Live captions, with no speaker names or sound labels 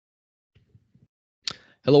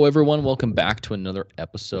Hello, everyone. Welcome back to another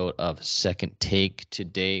episode of Second Take.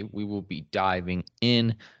 Today, we will be diving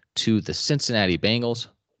in to the Cincinnati Bengals.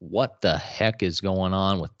 What the heck is going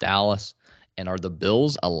on with Dallas? And are the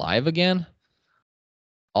Bills alive again?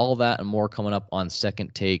 All that and more coming up on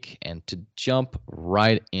Second Take. And to jump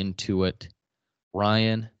right into it,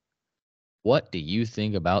 Ryan, what do you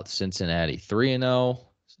think about Cincinnati? 3-0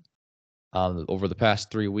 over the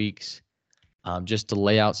past 3 weeks. Just to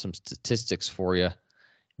lay out some statistics for you.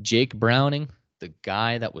 Jake Browning, the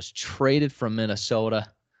guy that was traded from Minnesota,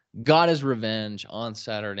 got his revenge on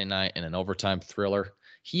Saturday night in an overtime thriller.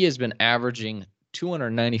 He has been averaging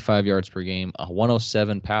 295 yards per game, a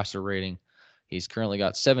 107 passer rating. He's currently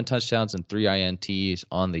got 7 touchdowns and 3 INTs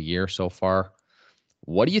on the year so far.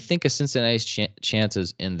 What do you think of Cincinnati's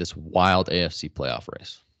chances in this wild AFC playoff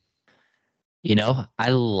race? I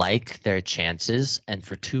like their chances, and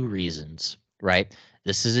for two reasons, right?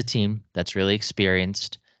 This is a team that's really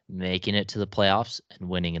experienced, making it to the playoffs and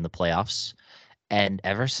winning in the playoffs. And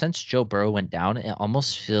ever since Joe Burrow went down, it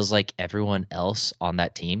almost feels like everyone else on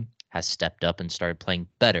that team has stepped up and started playing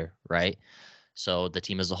better, right? So the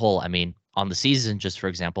team as a whole, I mean, on the season, just for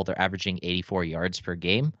example, they're averaging 84 yards per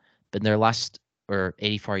game, but in their last or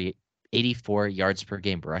 84 yards per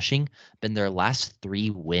game rushing, but in their last 3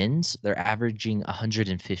 wins, they're averaging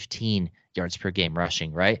 115 yards per game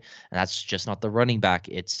rushing, right? And that's just not the running back,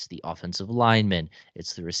 it's the offensive lineman,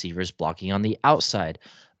 it's the receivers blocking on the outside.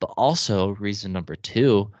 But also, reason number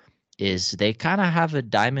two is they kind of have a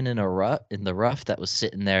diamond in the rough that was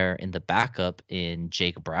sitting there in the backup in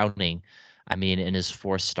Jake Browning. I mean, in his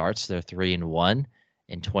 4 starts, they're 3-1.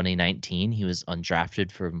 In 2019, he was undrafted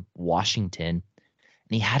from Washington,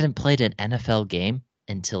 and he hadn't played an NFL game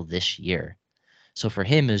until this year. So for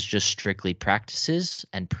him, it's just strictly practices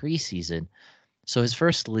and preseason. So his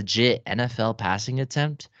first legit NFL passing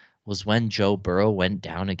attempt was when Joe Burrow went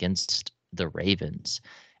down against the Ravens.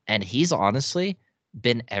 And he's honestly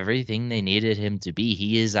been everything they needed him to be.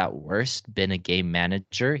 He is at worst been a game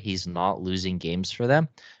manager. He's not losing games for them.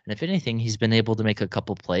 And if anything, he's been able to make a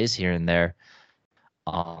couple plays here and there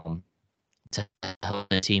um, to help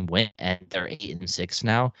the team win. And they're 8-6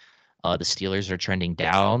 now. The Steelers are trending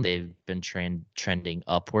down. They've been trending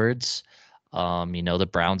upwards. The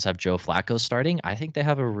Browns have Joe Flacco starting. I think they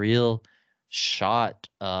have a real shot.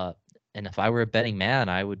 And if I were a betting man,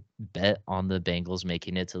 I would bet on the Bengals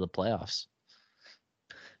making it to the playoffs.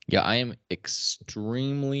 Yeah, I am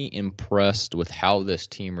extremely impressed with how this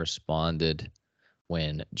team responded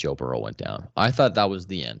when Joe Burrow went down. I thought that was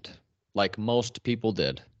the end, like most people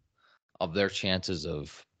did, of their chances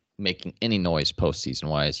of making any noise postseason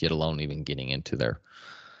wise, yet alone even getting into the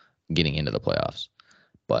playoffs.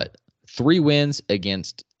 But 3 wins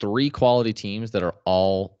against 3 quality teams that are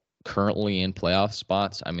all currently in playoff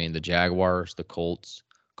spots. I mean, the Jaguars, the Colts.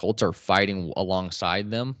 Colts are fighting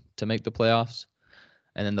alongside them to make the playoffs.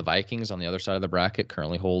 And then the Vikings on the other side of the bracket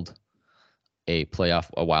currently hold a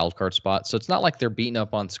wild card spot. So it's not like they're beating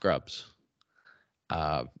up on scrubs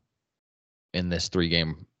in this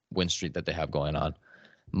 3-game win streak that they have going on.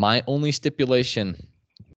 My only stipulation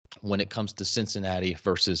when it comes to Cincinnati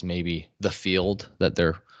versus maybe the field that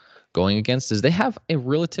they're going against is they have a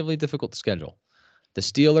relatively difficult schedule. The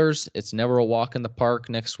Steelers, it's never a walk in the park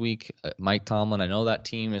next week. Mike Tomlin, I know that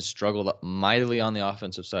team has struggled mightily on the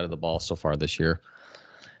offensive side of the ball so far this year,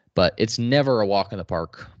 but it's never a walk in the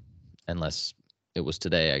park unless it was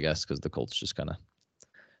today, I guess, because the Colts just kind of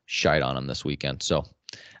shied on them this weekend. So,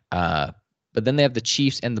 but then they have the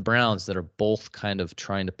Chiefs and the Browns that are both kind of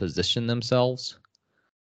trying to position themselves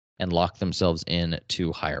and lock themselves in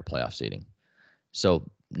to higher playoff seeding. So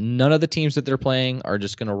none of the teams that they're playing are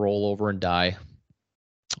just going to roll over and die,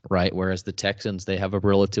 right? Whereas the Texans, they have a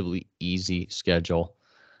relatively easy schedule.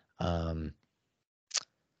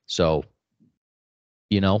 So,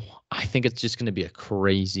 I think it's just going to be a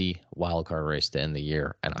crazy wild card race to end the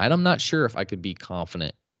year. And I'm not sure if I could be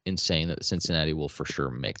confident in saying that Cincinnati will for sure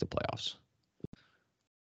make the playoffs.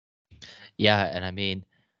 Yeah, and I mean,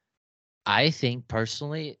 I think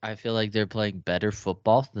personally, I feel like they're playing better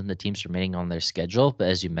football than the teams remaining on their schedule. But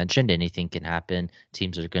as you mentioned, anything can happen.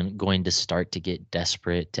 Teams are going to start to get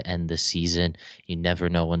desperate to end the season. You never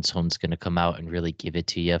know when someone's going to come out and really give it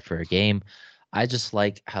to you for a game. I just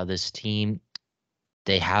like how this team,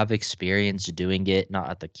 they have experience doing it, not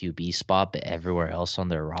at the QB spot, but everywhere else on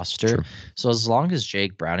their roster. True. So as long as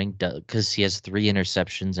Jake Browning does, because he has 3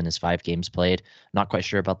 interceptions in his 5 games played, not quite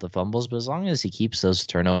sure about the fumbles, but as long as he keeps those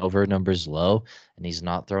turnover numbers low and he's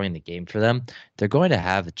not throwing the game for them, they're going to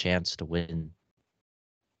have a chance to win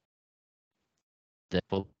the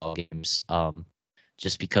football games.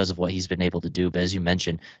 just because of what he's been able to do. But as you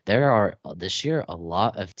mentioned, there are this year a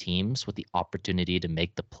lot of teams with the opportunity to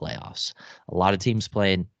make the playoffs. A lot of teams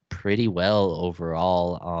playing pretty well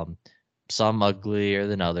overall. Some uglier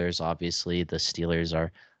than others. Obviously, the Steelers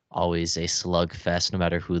are always a slugfest no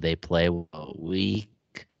matter who they play. We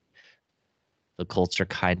the Colts are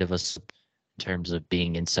kind of in terms of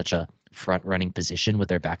being in such a front running position with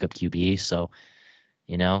their backup QB. So,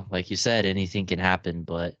 like you said, anything can happen.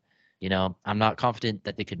 But, I'm not confident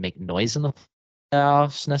that they could make noise in the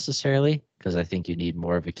playoffs necessarily because I think you need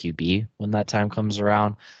more of a QB when that time comes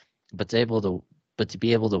around. But to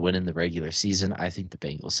be able to win in the regular season, I think the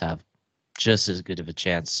Bengals have just as good of a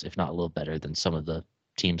chance, if not a little better, than some of the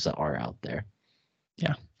teams that are out there.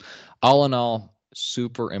 Yeah. All in all,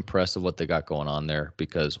 super impressive what they got going on there,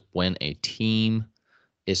 because when a team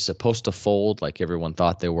is supposed to fold like everyone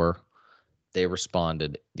thought they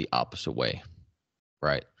responded the opposite way,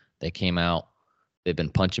 right? They came out, they've been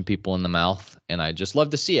punching people in the mouth, and I just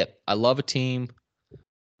love to see it. I love a team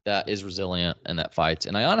that is resilient and that fights,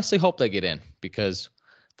 and I honestly hope they get in, because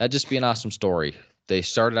that'd just be an awesome story. They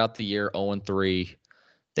started out the year 0-3.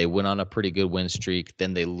 They went on a pretty good win streak.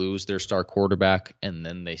 Then they lose their star quarterback, and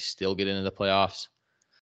then they still get into the playoffs.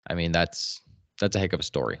 I mean, that's a heck of a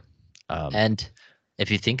story. And if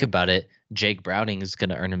you think about it, Jake Browning is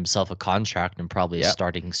going to earn himself a contract and probably a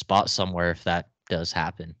starting spot somewhere if that does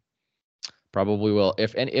happen. Probably will.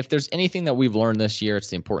 If there's anything that we've learned this year, it's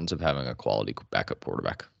the importance of having a quality backup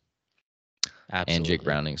quarterback. Absolutely. And Jake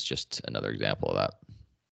Browning's just another example of that.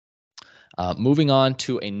 Moving on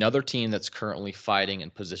to another team that's currently fighting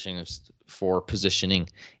and positioning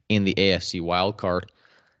in the AFC wildcard.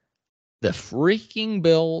 The freaking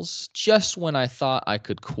Bills, just when I thought I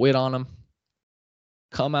could quit on them,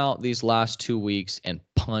 come out these last 2 weeks and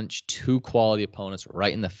punch two quality opponents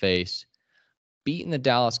right in the face, beating the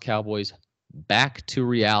Dallas Cowboys back to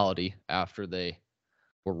reality after they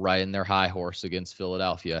were riding their high horse against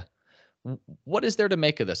Philadelphia. What is there to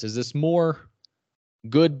make of this? Is this more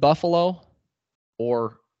good Buffalo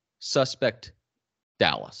or suspect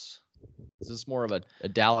Dallas? Is this more of a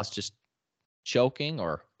Dallas just choking,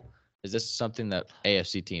 or is this something that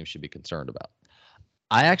AFC teams should be concerned about?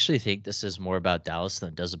 I actually think this is more about Dallas than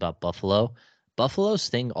it does about Buffalo. Buffalo's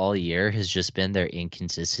thing all year has just been their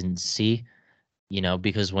inconsistency,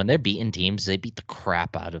 because when they're beating teams, they beat the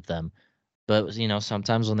crap out of them. But,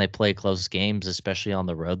 sometimes when they play close games, especially on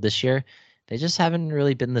the road this year, they just haven't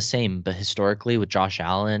really been the same. But historically, with Josh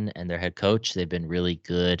Allen and their head coach, they've been really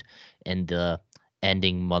good in the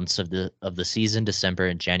ending months of the season, December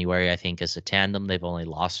and January. I think as a tandem, they've only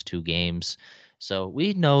lost 2 games. So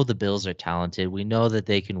we know the Bills are talented. We know that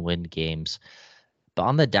they can win games. But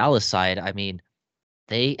on the Dallas side, I mean,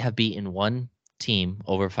 they have beaten one team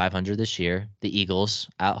over 500 this year, the Eagles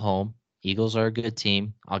at home. Eagles are a good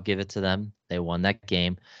team. I'll give it to them. They won that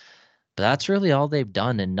game. But that's really all they've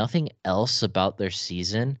done, and nothing else about their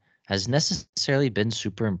season has necessarily been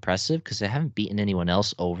super impressive because they haven't beaten anyone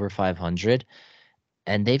else over 500.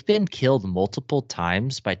 And they've been killed multiple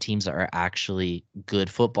times by teams that are actually good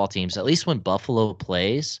football teams. At least when Buffalo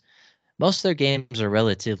plays, most of their games are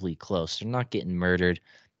relatively close. They're not getting murdered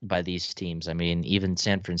by these teams. I mean, even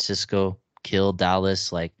San Francisco killed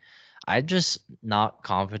Dallas. Like, I'm just not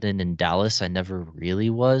confident in Dallas. I never really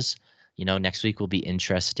was. Next week will be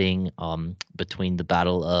interesting between the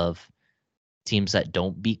battle of teams that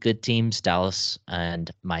don't beat good teams. Dallas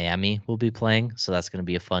and Miami will be playing, so that's going to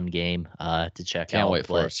be a fun game to check out. Can't wait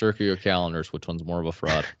for it. Circle your calendars. Which one's more of a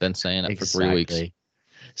fraud? Been saying it for 3 weeks.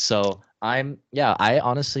 So I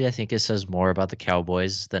honestly, I think it says more about the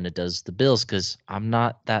Cowboys than it does the Bills, because I'm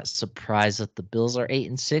not that surprised that the Bills are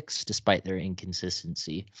 8-6 despite their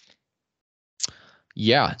inconsistency.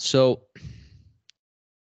 Yeah. So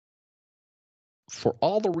for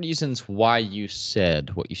all the reasons why you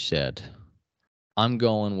said what you said, I'm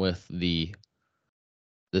going with this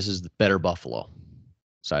is the better Buffalo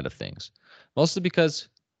side of things. Mostly because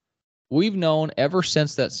we've known ever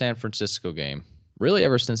since that San Francisco game, really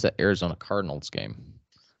ever since that Arizona Cardinals game,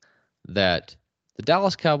 that the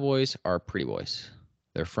Dallas Cowboys are pretty boys.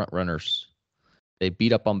 They're front runners. They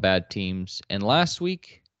beat up on bad teams. And last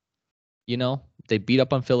week, they beat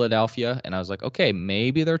up on Philadelphia, and I was like, okay,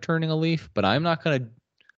 maybe they're turning a leaf, but I'm not going to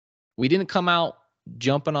 – we didn't come out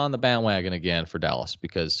jumping on the bandwagon again for Dallas,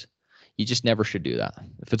 because you just never should do that.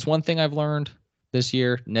 If it's one thing I've learned this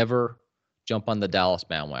year, never jump on the Dallas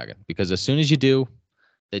bandwagon, because as soon as you do,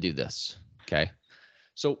 they do this, okay?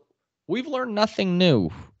 So we've learned nothing new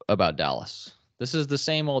about Dallas. This is the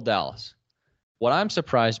same old Dallas. What I'm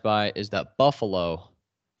surprised by is that Buffalo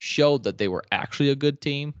showed that they were actually a good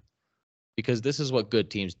team, because this is what good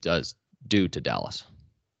teams do to Dallas.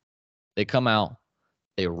 They come out,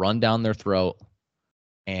 they run down their throat,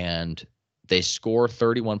 and they score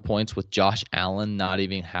 31 points with Josh Allen not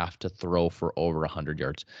even have to throw for over 100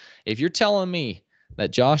 yards. If you're telling me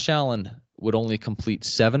that Josh Allen would only complete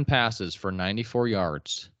 7 passes for 94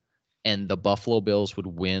 yards and the Buffalo Bills would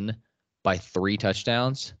win by 3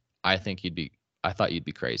 touchdowns, I thought you'd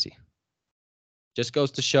be crazy. Just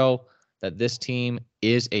goes to show that this team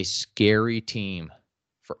is a scary team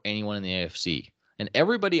for anyone in the AFC. And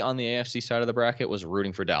everybody on the AFC side of the bracket was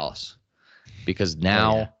rooting for Dallas because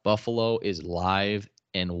now Buffalo is live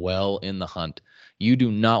and well in the hunt. You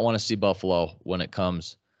do not want to see Buffalo when it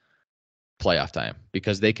comes playoff time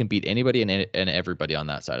because they can beat anybody and everybody on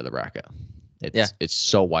that side of the bracket. It's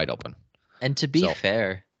so wide open. And to be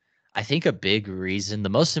fair, I think a big reason, the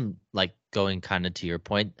most like going kind of to your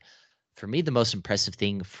point, for me, the most impressive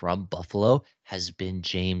thing from Buffalo has been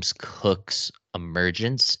James Cook's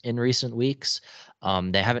emergence in recent weeks.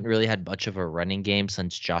 They haven't really had much of a running game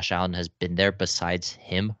since Josh Allen has been there besides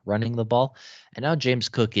him running the ball. And now James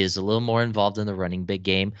Cook is a little more involved in the running big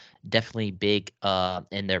game, definitely big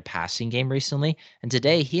in their passing game recently. And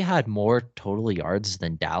today he had more total yards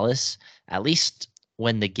than Dallas, at least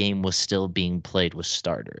when the game was still being played with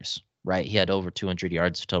starters, right? He had over 200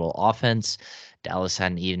 yards of total offense. Dallas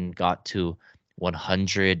hadn't even got to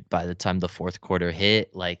 100 by the time the fourth quarter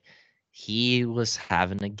hit. Like, he was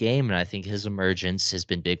having a game, and I think his emergence has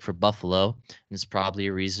been big for Buffalo. And it's probably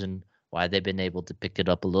a reason why they've been able to pick it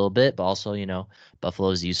up a little bit. But also,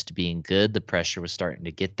 Buffalo's used to being good. The pressure was starting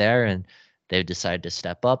to get there, and they've decided to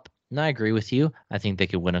step up. And I agree with you. I think they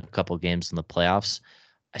could win a couple games in the playoffs.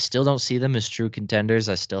 I still don't see them as true contenders.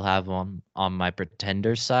 I still have them on my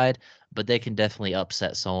pretender side, but they can definitely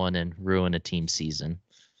upset someone and ruin a team season.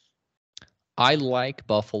 I like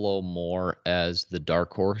Buffalo more as the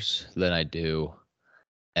dark horse than I do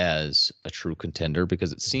as a true contender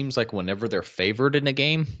because it seems like whenever they're favored in a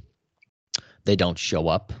game, they don't show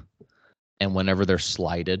up. And whenever they're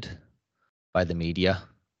slighted by the media,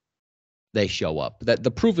 they show up. That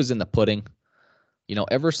the proof is in the pudding.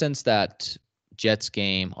 Ever since that Jets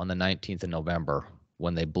game on the 19th of November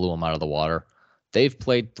when they blew them out of the water, they've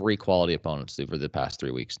played 3 quality opponents over the past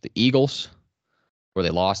 3 weeks. The Eagles, where they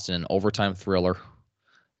lost in an overtime thriller.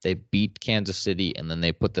 They beat Kansas City, and then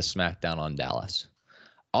they put the smackdown on Dallas.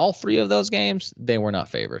 All 3 of those games, they were not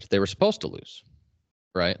favored. They were supposed to lose,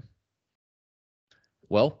 right?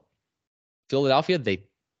 Well, Philadelphia, they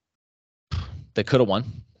could have won.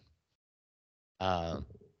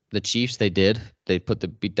 The Chiefs, they did. They put the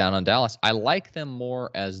beat down on Dallas. I like them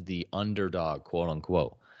more as the underdog, quote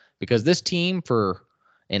unquote, because this team, for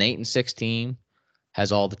an 8-6 team,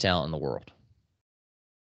 has all the talent in the world.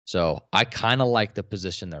 So I kind of like the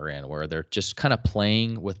position they're in, where they're just kind of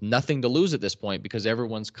playing with nothing to lose at this point because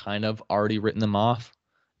everyone's kind of already written them off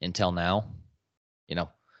until now.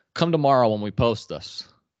 Come tomorrow when we post this,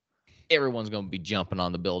 everyone's going to be jumping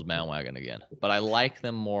on the Bills bandwagon again. But I like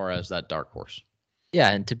them more as that dark horse. Yeah,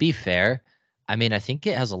 and to be fair, I mean, I think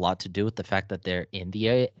it has a lot to do with the fact that they're in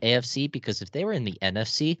the AFC, because if they were in the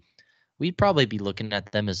NFC, we'd probably be looking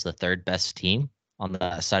at them as the 3rd best team on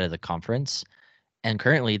that side of the conference. And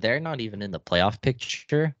currently, they're not even in the playoff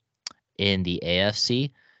picture in the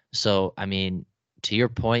AFC. So, I mean, to your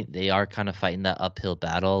point, they are kind of fighting that uphill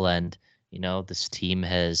battle. And, this team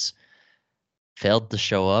has failed to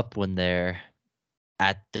show up when they're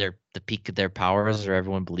at the peak of their powers, or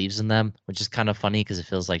everyone believes in them, which is kind of funny because it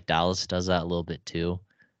feels like Dallas does that a little bit too.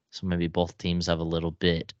 So maybe both teams have a little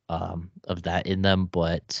bit of that in them.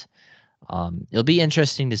 But it'll be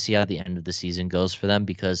interesting to see how the end of the season goes for them,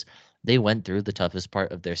 because they went through the toughest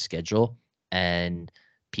part of their schedule, and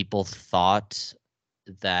people thought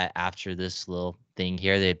that after this little thing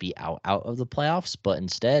here, they'd be out of the playoffs, but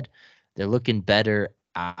instead they're looking better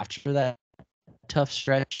after that tough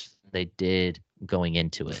stretch than they did going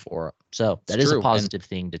into it. So that is a positive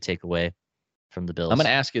thing to take away from the Bills. I'm going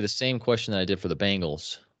to ask you the same question that I did for the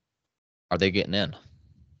Bengals. Are they getting in?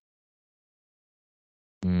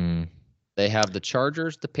 They have the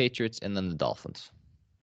Chargers, the Patriots, and then the Dolphins.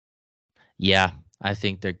 Yeah, I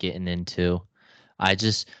think they're getting into.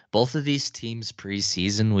 Both of these teams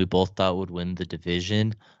preseason, we both thought would win the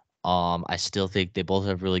division. I still think they both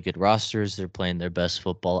have really good rosters. They're playing their best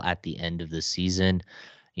football at the end of the season,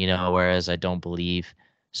 whereas I don't believe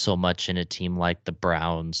so much in a team like the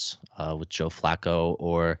Browns with Joe Flacco,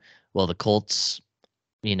 or, well, the Colts,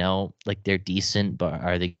 like, they're decent, but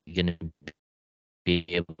are they going to be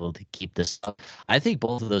able to keep this up? I think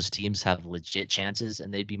both of those teams have legit chances,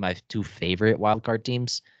 and they'd be my 2 favorite wildcard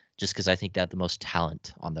teams, just because I think they have the most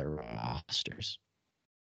talent on their rosters.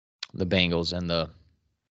 The Bengals and the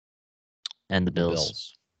And the The Bills.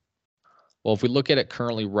 Bills. Well, if we look at it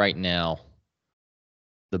currently right now,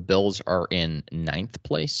 the Bills are in 9th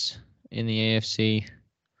place in the AFC.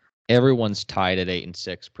 Everyone's tied at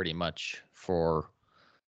 8-6 pretty much. For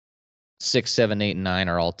 6, 7, 8, and 9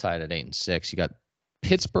 are all tied at 8-6. You got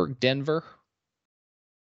Pittsburgh, Denver.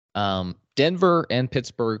 Denver and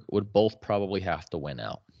Pittsburgh would both probably have to win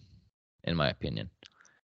out, in my opinion.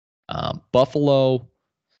 Buffalo,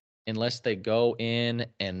 unless they go in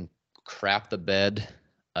and crap the bed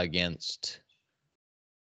against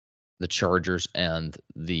the Chargers and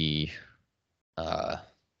the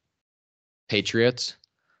Patriots,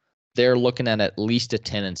 they're looking at least a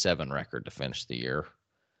 10-7 record to finish the year.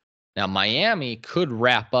 Now, Miami could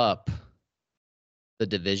wrap up the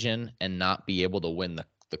division and not be able to win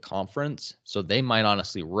the conference, so they might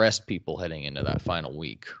honestly rest people heading into that final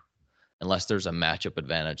week, unless there's a matchup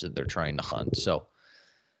advantage that they're trying to hunt. So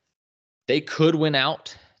they could win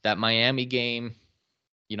out. That Miami game,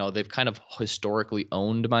 they've kind of historically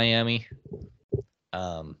owned Miami.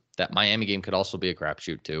 That Miami game could also be a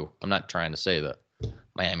crapshoot too. I'm not trying to say that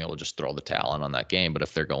Miami will just throw the towel in on that game, but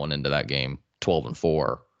if they're going into that game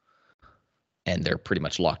 12-4 and they're pretty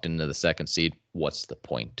much locked into the second seed, what's the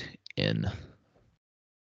point in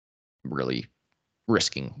really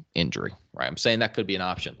risking injury, right? I'm saying that could be an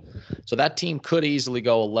option. So that team could easily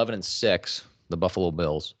go 11-6, the Buffalo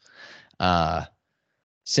Bills.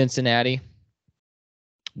 Cincinnati,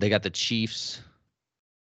 they got the Chiefs.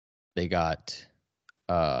 They got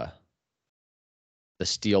the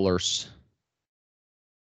Steelers.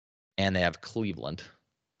 And they have Cleveland.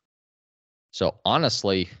 So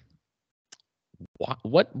honestly,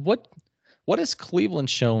 what has Cleveland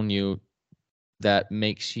shown you that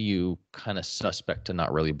makes you kind of suspect to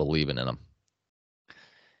not really believing in them?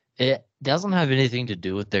 It doesn't have anything to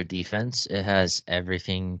do with their defense. It has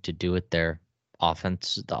everything to do with their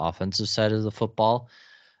offense, the offensive side of the football.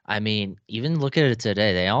 I mean, even look at it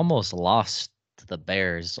today. They almost lost to the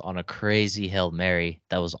Bears on a crazy Hail Mary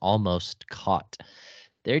that was almost caught.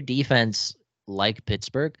 Their defense, like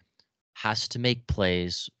Pittsburgh, has to make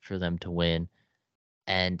plays for them to win.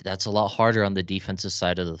 And that's a lot harder on the defensive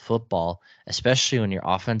side of the football, especially when your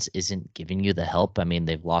offense isn't giving you the help. I mean,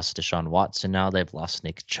 they've lost Deshaun Watson now. They've lost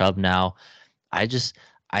Nick Chubb now. I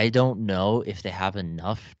don't know if they have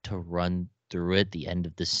enough to run through at the end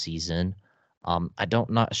of the season.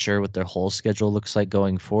 Not sure what their whole schedule looks like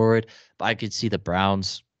going forward, but I could see the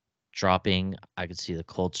Browns dropping. I could see the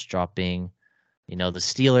Colts dropping. The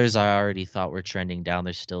Steelers I already thought were trending down.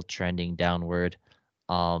 They're still trending downward.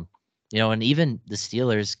 And even the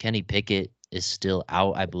Steelers, Kenny Pickett is still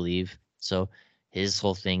out, I believe. So his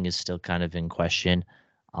whole thing is still kind of in question.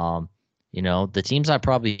 The teams I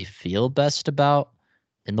probably feel best about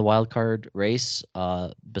in the wild card race,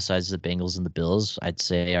 besides the Bengals and the Bills, I'd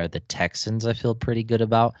say are the Texans I feel pretty good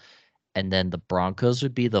about. And then the Broncos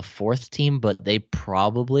would be the fourth team, but they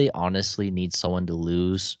probably honestly need someone to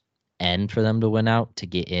lose and for them to win out to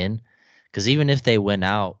get in. Because even if they win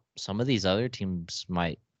out, some of these other teams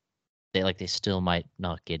they still might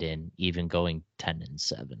not get in, even going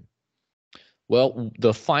 10-7. Well,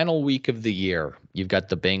 the final week of the year, you've got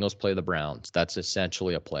the Bengals play the Browns. That's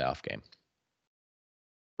essentially a playoff game,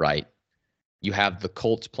 right? You have the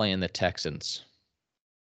Colts playing the Texans.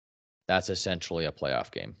 That's essentially a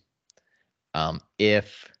playoff game.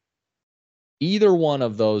 If either one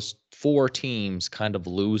of those four teams kind of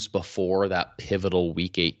lose before that pivotal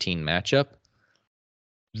Week 18 matchup,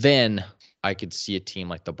 then I could see a team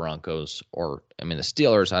like the Broncos the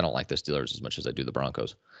Steelers. I don't like the Steelers as much as I do the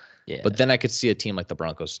Broncos. Yeah. But then I could see a team like the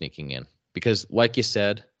Broncos sneaking in because, like you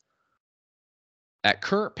said, at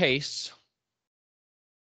current pace,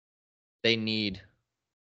 they need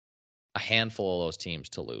a handful of those teams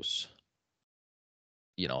to lose,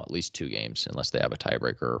 at least 2 games, unless they have a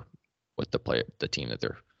tiebreaker with the team that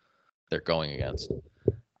they're going against.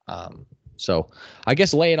 So I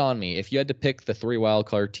guess lay it on me. If you had to pick the 3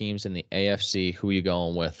 wildcard teams in the AFC, who are you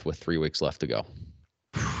going with 3 weeks left to go?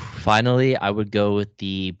 Finally, I would go with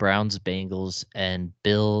the Browns, Bengals, and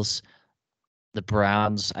Bills. The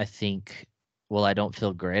Browns, I think, I don't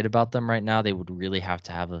feel great about them right now. They would really have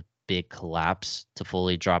to have a big collapse to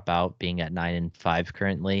fully drop out, being at 9-5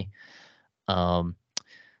 currently.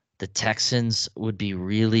 The Texans would be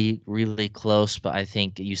really, really close, but I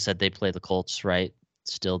think you said they play the Colts, right?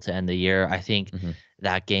 Still to end the year. I think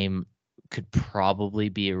that game could probably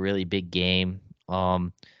be a really big game,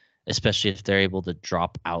 especially if they're able to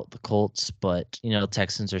drop out the Colts. But,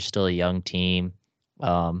 Texans are still a young team.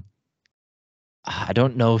 I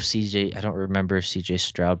don't know if I don't remember if CJ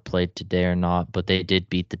Stroud played today or not, but they did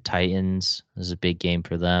beat the Titans. It was a big game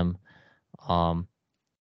for them.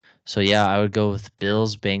 So yeah, I would go with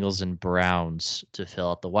Bills, Bengals, and Browns to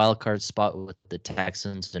fill out the wild card spot, with the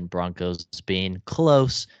Texans and Broncos being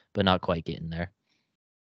close but not quite getting there.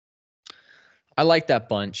 I like that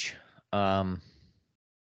bunch. Um,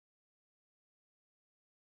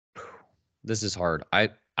 this is hard.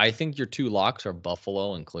 I think your two locks are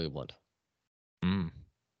Buffalo and Cleveland. Mm.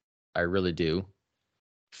 I really do.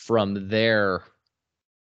 From there,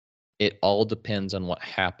 it all depends on what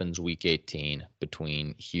happens week 18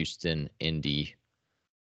 between Houston, Indy,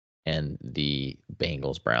 and the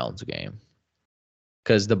Bengals Browns game.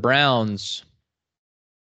 Because the Browns,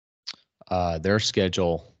 their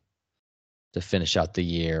schedule to finish out the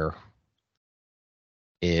year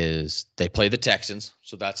is they play the Texans.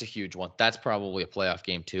 So that's a huge one. That's probably a playoff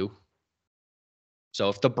game too. So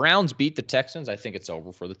if the Browns beat the Texans, I think it's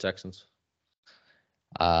over for the Texans.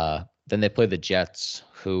 Then they play the Jets,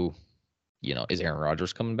 who, is Aaron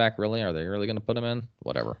Rodgers coming back really? Are they really going to put him in?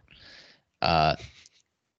 Whatever. And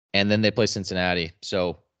then they play Cincinnati.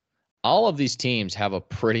 So all of these teams have a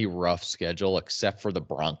pretty rough schedule except for the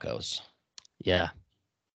Broncos. Yeah.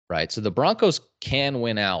 Right. So the Broncos can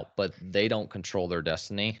win out, but they don't control their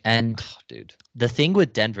destiny. And dude, the thing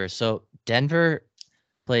with Denver, so Denver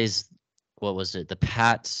plays, what was it? The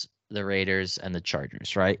Pats, the Raiders, and the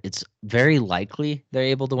Chargers, right? It's very likely they're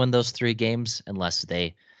able to win those 3 games unless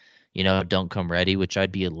they, don't come ready, which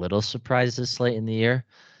I'd be a little surprised this late in the year.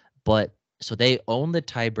 But so they own the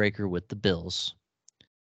tiebreaker with the Bills.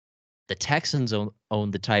 The Texans own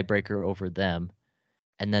the tiebreaker over them.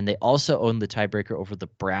 And then they also own the tiebreaker over the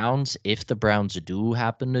Browns if the Browns do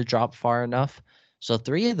happen to drop far enough. So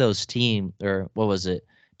 3 of those teams, or what was it?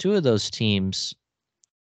 2 of those teams,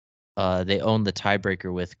 they own the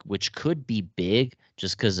tiebreaker with, which could be big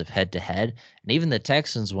just because of head to head. And even the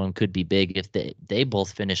Texans one could be big if they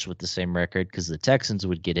both finish with the same record, because the Texans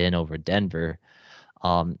would get in over Denver.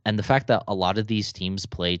 And the fact that a lot of these teams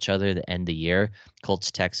play each other at the end of the year,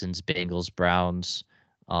 Colts, Texans, Bengals, Browns,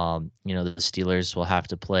 the Steelers will have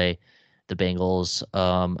to play the Bengals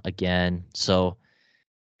again. So,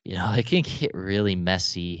 it can get really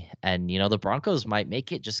messy. And, the Broncos might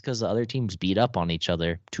make it just because the other teams beat up on each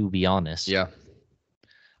other, to be honest. Yeah.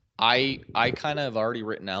 I kind of have already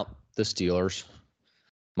written out the Steelers,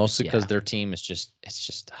 mostly because their team is just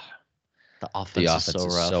the offense is so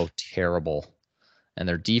rough. So terrible. And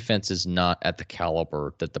their defense is not at the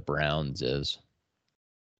caliber that the Browns is.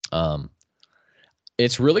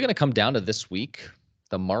 It's really going to come down to this week.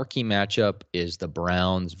 The marquee matchup is the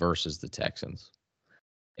Browns versus the Texans.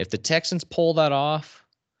 If the Texans pull that off,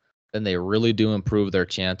 then they really do improve their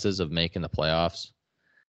chances of making the playoffs.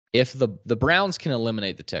 If the Browns can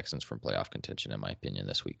eliminate the Texans from playoff contention, in my opinion,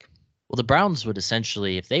 this week. Well, the Browns would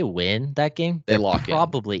essentially, if they win that game, they're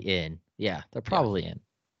probably in. Yeah, they're probably in.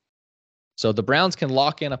 So the Browns can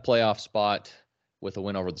lock in a playoff spot with a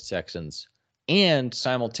win over the Texans and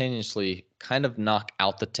simultaneously kind of knock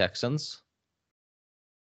out the Texans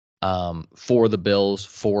for the Bills,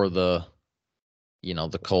 for the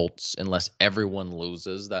Colts, unless everyone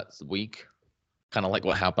loses that week, kind of like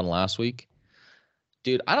what happened last week.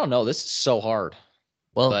 Dude, I don't know. This is so hard.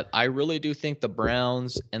 Well, but I really do think the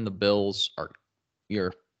Browns and the Bills are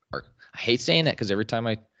I hate saying that because every time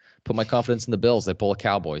I put my confidence in the Bills, they pull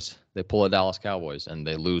a Dallas Cowboys, and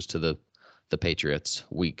they lose to the Patriots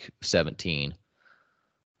week 17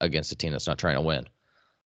 against a team that's not trying to win.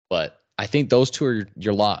 But I think those two are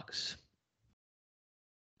your locks.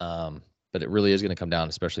 But it really is going to come down,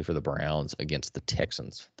 especially for the Browns against the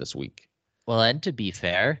Texans this week. Well, and to be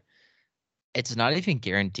fair, it's not even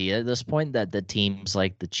guaranteed at this point that the teams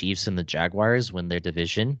like the Chiefs and the Jaguars win their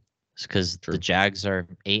division, because the Jags are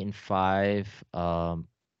 8-5.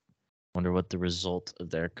 Wonder what the result of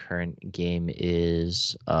their current game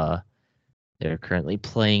is. They're currently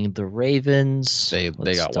playing the Ravens. They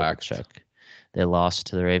got whacked. Check. They lost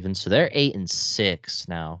to the Ravens, so they're 8-6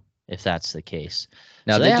 now, if that's the case.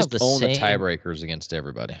 Now so they just own the tiebreakers against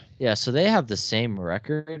everybody. Yeah, so they have the same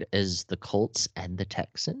record as the Colts and the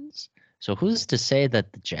Texans. So who's to say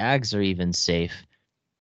that the Jags are even safe?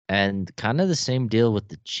 And kind of the same deal with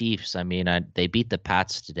the Chiefs. I mean, they beat the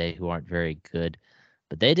Pats today, who aren't very good,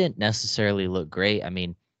 but they didn't necessarily look great. I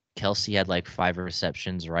mean, Kelsey had like 5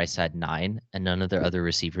 receptions, Rice had 9, and none of their other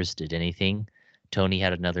receivers did anything. Tony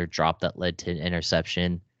had another drop that led to an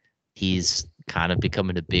interception. He's kind of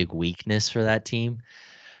becoming a big weakness for that team.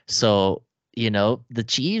 So, the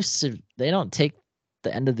Chiefs, if they don't take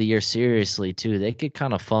the end of the year seriously too, they could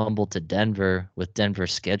kind of fumble to Denver, with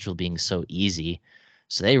Denver's schedule being so easy.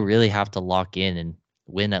 So they really have to lock in and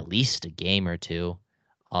win at least a game or two.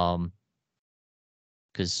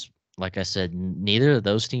 Because like I said, neither of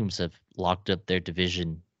those teams have locked up their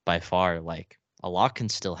division by far. Like, a lot can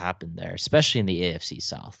still happen there, especially in the AFC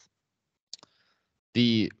South.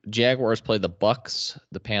 The Jaguars play the Bucks,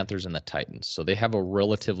 the Panthers, and the Titans. So they have a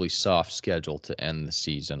relatively soft schedule to end the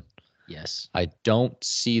season. Yes. I don't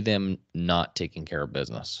see them not taking care of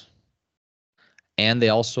business. And they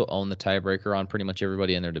also own the tiebreaker on pretty much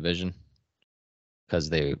everybody in their division because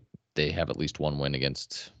they have at least one win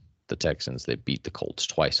against the Texans. They beat the Colts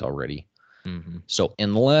twice already. Mm-hmm. So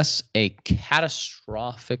unless a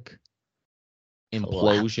catastrophic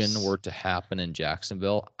implosion Collapse. were to happen in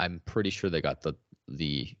Jacksonville, I'm pretty sure they got the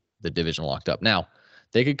division locked up. Now,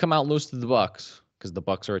 they could come out and lose to the Bucks because the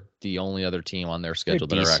Bucks are the only other team on their schedule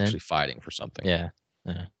that are actually fighting for something. Yeah.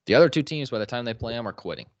 The other two teams, by the time they play them, are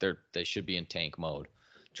quitting. They should be in tank mode,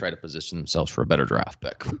 try to position themselves for a better draft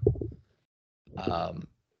pick.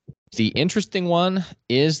 The interesting one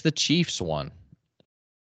is the Chiefs one,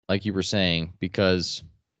 like you were saying, because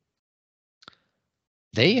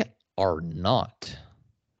they are not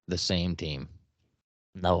the same team.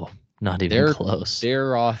 No, not even close.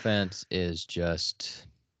 Their offense is just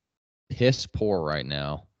piss poor right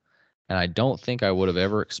now. And I don't think I would have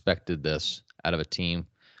ever expected this out of a team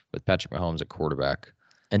with Patrick Mahomes at quarterback.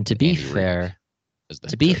 And to be fair,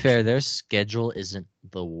 their schedule isn't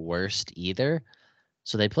the worst either.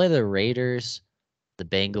 So they play the Raiders, the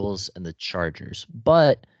Bengals, and the Chargers.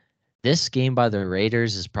 But this game by the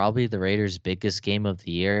Raiders is probably the Raiders' biggest game of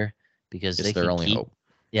the year because it's their only hope.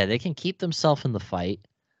 Yeah, they can keep themselves in the fight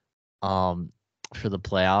for the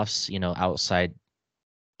playoffs, outside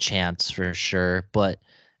chance for sure. But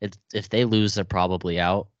if they lose, they're probably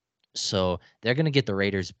out. So they're going to get the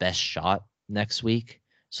Raiders' best shot next week.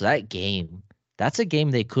 So that's a game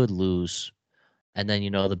they could lose. And then,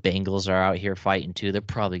 the Bengals are out here fighting too. They're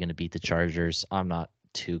probably going to beat the Chargers. I'm not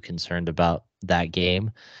too concerned about that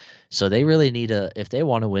game. So they really if they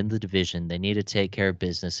want to win the division, they need to take care of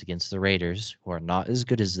business against the Raiders, who are not as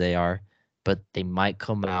good as they are, but they might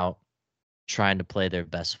come out trying to play their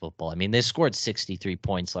best football. I mean, they scored 63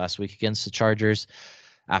 points last week against the Chargers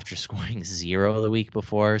after scoring 0 the week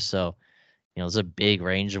before. So, there's a big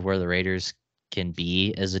range of where the Raiders can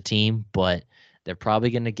be as a team, but they're probably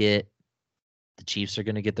going to the Chiefs are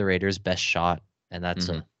going to get the Raiders' best shot, and that's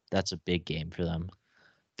a big game for them.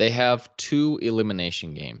 They have 2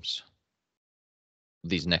 elimination games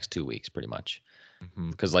these next 2 weeks, pretty much.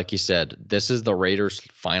 Because like you said, this is the Raiders'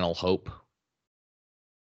 final hope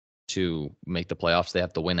to make the playoffs. They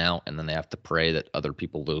have to win out, and then they have to pray that other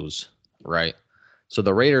people lose, right? So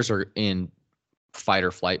the Raiders are in fight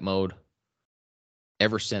or flight mode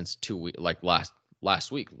ever since 2 weeks, like last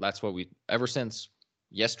week. That's what ever since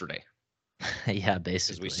yesterday. Yeah,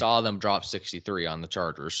 basically. Because we saw them drop 63 on the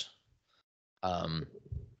Chargers.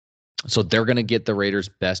 So they're going to get the Raiders'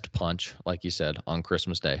 best punch, like you said, on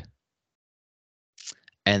Christmas Day.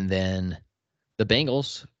 And then the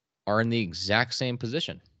Bengals are in the exact same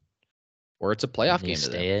position where it's a playoff game to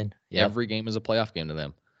them. Yep. Every game is a playoff game to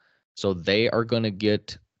them. So they are going to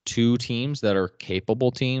get 2 teams that are capable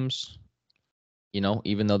teams,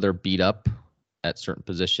 even though they're beat up at certain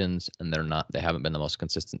positions and they haven't been the most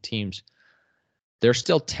consistent teams. There's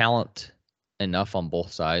still talent enough on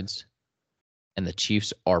both sides. And the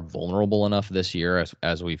Chiefs are vulnerable enough this year,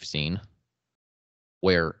 as we've seen,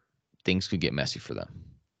 where things could get messy for them.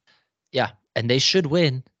 Yeah, and they should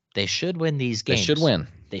win. They should win these games. They should win.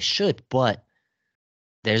 They should, but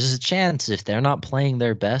there's a chance if they're not playing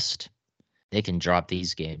their best, they can drop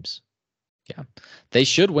these games. Yeah, they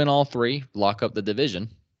should win all 3, lock up the division,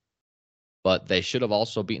 but they should have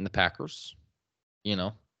also beaten the Packers.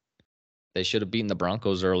 They should have beaten the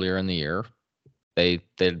Broncos earlier in the year.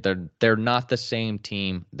 They're not the same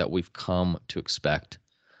team that we've come to expect.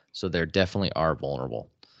 So they definitely are vulnerable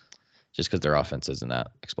just because their offense isn't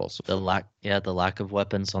that explosive. The lack of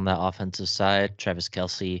weapons on that offensive side. Travis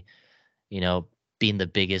Kelce, being the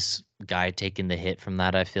biggest guy taking the hit from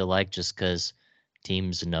that, I feel like, just because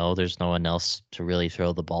teams know there's no one else to really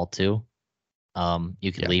throw the ball to.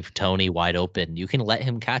 You can leave Tony wide open. You can let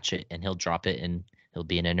him catch it and he'll drop it and it'll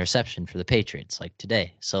be an interception for the Patriots like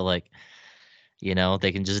today. So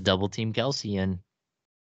they can just double team Kelce and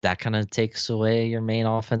that kind of takes away your main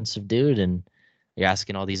offensive dude. And you're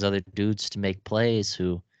asking all these other dudes to make plays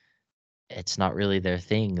who it's not really their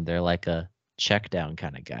thing. They're like a check down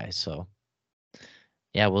kind of guy. So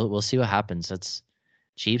yeah, we'll see what happens.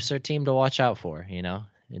 Chiefs are a team to watch out for, and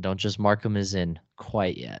don't just mark them as in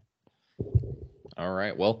quite yet. All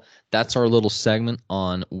right. Well, that's our little segment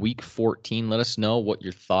on week 14. Let us know what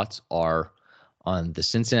your thoughts are on the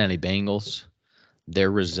Cincinnati Bengals,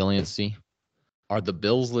 their resiliency. Are the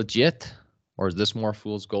Bills legit, or is this more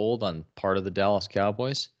fool's gold on part of the Dallas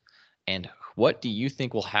Cowboys? And What do you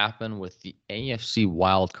think will happen with the AFC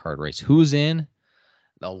wildcard race? Who's in?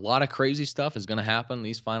 A lot of crazy stuff is going to happen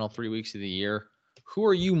these final 3 weeks of the year. Who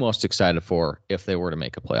are you most excited for if they were to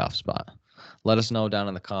make a playoff spot? Let us know down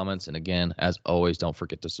in the comments. And again, as always, don't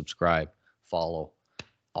forget to subscribe, follow,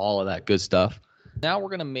 all of that good stuff. Now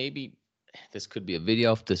we're going to this could be a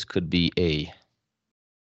video, this could be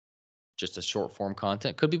just a short form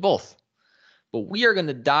content, could be both. But we are going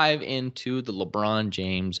to dive into the LeBron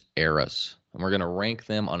James eras, and we're going to rank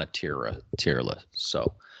them on a tier list.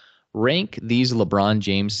 So rank these LeBron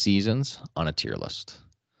James seasons on a tier list.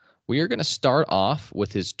 We are going to start off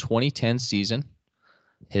with his 2010 season,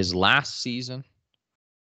 his last season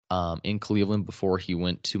in Cleveland before he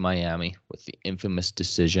went to Miami with the infamous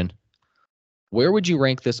decision. Where would you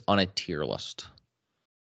rank this on a tier list?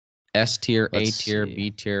 S tier, A tier, B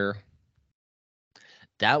tier?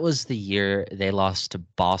 That was the year they lost to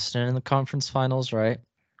Boston in the conference finals, right?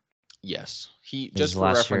 Yes. Just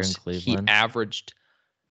for reference, he averaged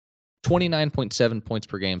 29.7 points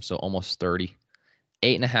per game, so almost 30.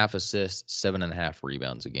 8.5 assists, 7.5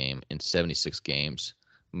 rebounds a game in 76 games,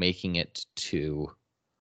 making it to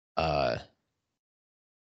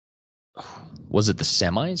was it the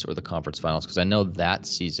semis or the conference finals? Because I know that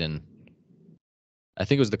season, I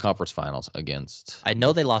think it was the conference finals against. I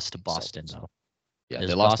know they lost to Boston, though. Yeah,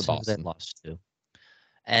 they lost to Boston. They lost to.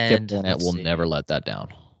 And Kip Barnett will never let that down.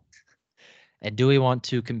 And do we want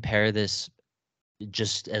to compare this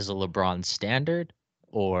just as a LeBron standard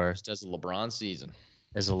or just as a LeBron season?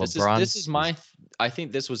 As a LeBron. This is I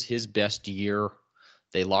think this was his best year.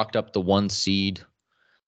 They locked up the 1 seed.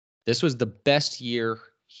 This was the best year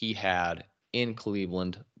he had in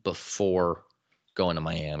Cleveland before going to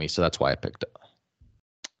Miami. So that's why I picked it.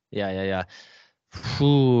 Yeah.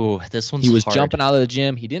 Ooh, this one's He was hard. jumping out of the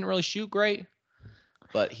gym. He didn't really shoot great,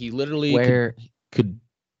 but he literally could.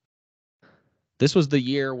 This was the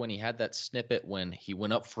year when he had that snippet when he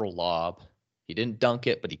went up for a lob. He didn't dunk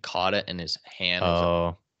it, but he caught it, and his hand was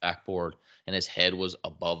on the backboard, and his head was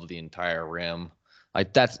above the entire rim.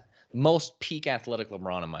 Like, that's most peak athletic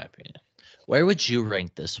LeBron, in my opinion. Where would you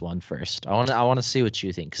rank this one first? I want to see what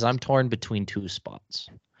you think, because I'm torn between 2 spots.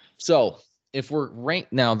 So if we're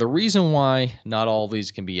ranked now, the reason why not all of these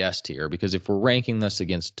can be S tier, because if we're ranking this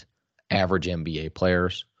against average NBA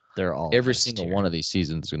players, they're all every single one of these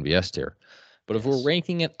seasons is going to be S tier. But if we're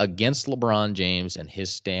ranking it against LeBron James and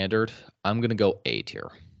his standard, I'm going to go A tier.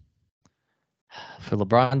 For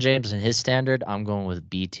LeBron James and his standard, I'm going with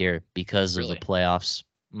B tier because of the playoffs.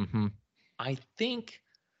 Mm-hmm. I think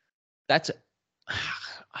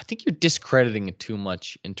you're discrediting it too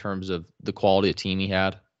much in terms of the quality of team he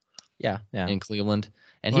had. Yeah. In Cleveland.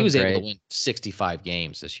 And he was able to win 65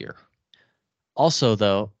 games this year. Also,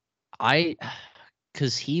 though,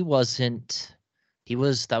 because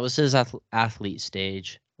that was his athlete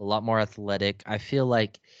stage, a lot more athletic. I feel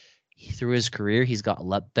like through his career, he's got a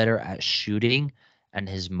lot better at shooting, and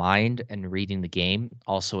his mind and reading the game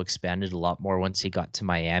also expanded a lot more once he got to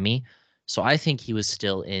Miami. So I think he was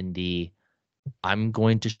still in I'm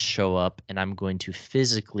going to show up and I'm going to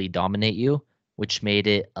physically dominate you, which made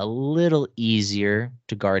it a little easier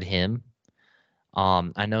to guard him.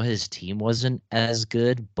 I know his team wasn't as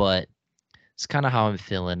good, but it's kind of how I'm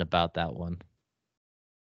feeling about that one.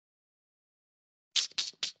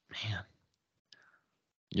 Man,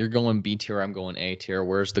 you're going B tier, I'm going A tier.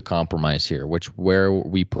 Where's the compromise here? Where are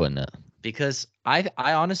we putting it? Because I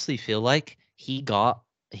honestly feel like he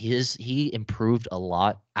improved a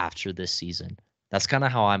lot after this season. That's kind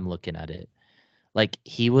of how I'm looking at it. Like,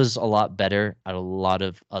 he was a lot better at a lot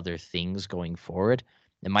of other things going forward.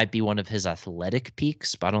 It might be one of his athletic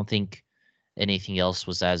peaks, but I don't think anything else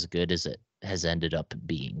was as good as it has ended up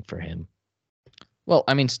being for him. Well,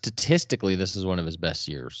 I mean, statistically, this is one of his best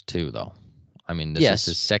years too, though. I mean, this is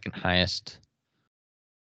his second highest,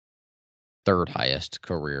 third highest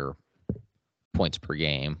career points per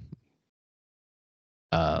game.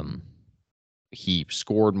 He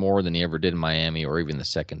scored more than he ever did in Miami or even the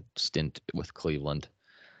second stint with Cleveland.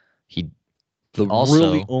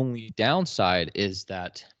 Really only downside is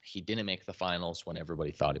that he didn't make the finals when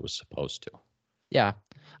everybody thought he was supposed to. Yeah.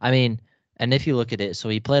 I mean, and if you look at it, so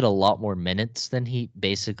he played a lot more minutes than he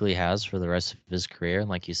basically has for the rest of his career. And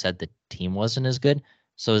like you said, the team wasn't as good.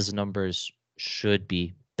 So his numbers should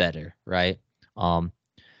be better, right?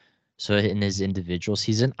 So in his individual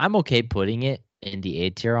season, I'm okay putting it in the A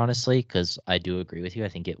tier, honestly, because I do agree with you. I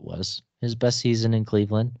think it was his best season in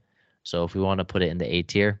Cleveland. So if we want to put it in the A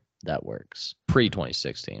tier, that works.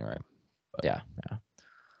 Pre-2016, right? But yeah.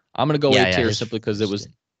 I'm going to go A tier simply because it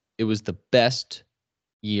was the best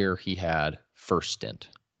year he had first stint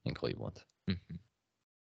in Cleveland. Mm-hmm.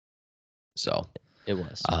 So, It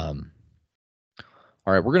was. all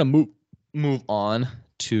right, we're gonna move on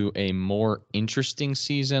to a more interesting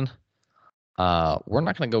season. We're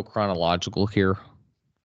not gonna go chronological here.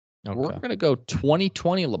 We're Okay. gonna go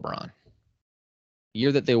 2020 LeBron,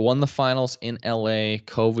 year that they won the finals in LA,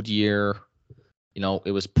 COVID year.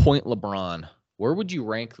 It was point LeBron. Where would you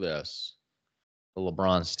rank this, the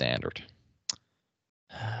LeBron standard?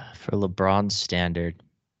 For LeBron's standard,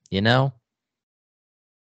 you know,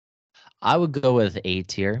 I would go with A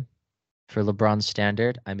tier for LeBron's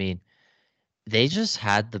standard. I mean, they just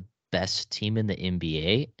had the best team in the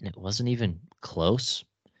NBA, and it wasn't even close.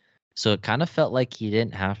 So it kind of felt like he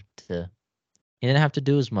didn't have to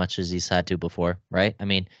do as much as he's had to before, right? I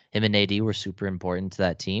mean, him and AD were super important to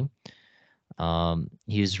that team.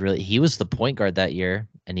 He was the point guard that year,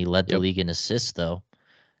 and he led the Yep. league in assists though.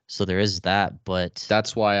 So there is that, but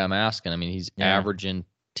That's why I'm asking. I mean, he's yeah, averaging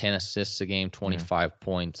 10 assists a game, yeah. 25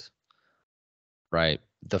 points, right?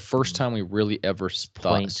 The first time we really ever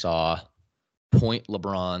Point. saw point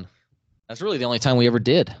LeBron, that's really the only time we ever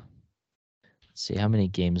did. Let's see, how many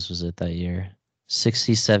games was it that year?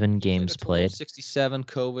 67 Played a games total of played. 67.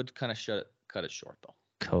 COVID kind of cut it short though.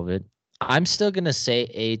 COVID. I'm still gonna say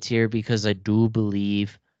A tier because I do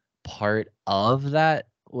believe part of that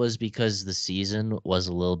was because the season was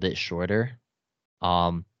a little bit shorter.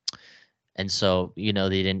 Um, and so, they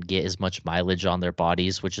didn't get as much mileage on their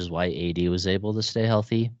bodies, which is why AD was able to stay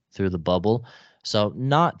healthy through the bubble. So,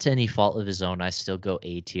 not to any fault of his own, I still go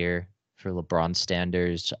A tier for LeBron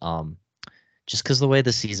standards. Just because the way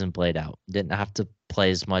the season played out, didn't have to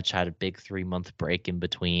play as much, had a big 3-month break in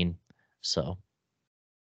between. So,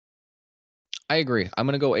 I agree. I'm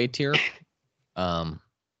gonna go A tier.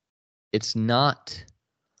 It's not.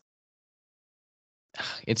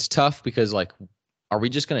 It's tough because are we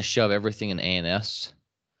just gonna shove everything in A and S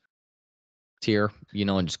tier,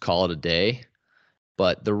 and just call it a day?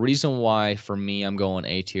 But the reason why for me I'm going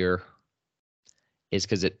A tier is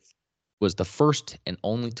because it was the first and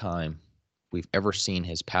only time we've ever seen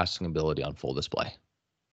his passing ability on full display.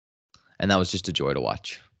 And that was just a joy to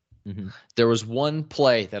watch. mm-hmm. There was one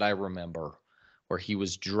play that I remember where he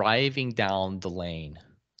was driving down the lane,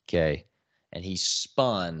 okay, and he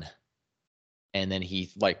spun and then he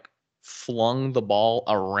flung the ball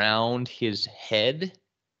around his head,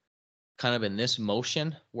 kind of in this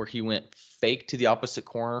motion where he went fake to the opposite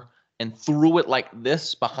corner and threw it like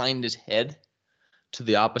this behind his head to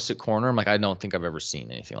the opposite corner. I'm like, I don't think I've ever seen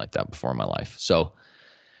anything like that before in my life. So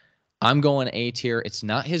I'm going A tier. It's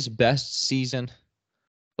not his best season,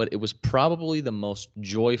 but it was probably the most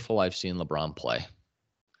joyful I've seen LeBron play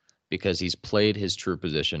because he's played his true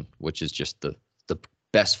position, which is just the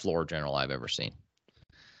best floor general I've ever seen.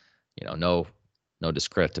 No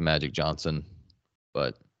discredit to Magic Johnson,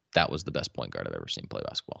 but that was the best point guard I've ever seen play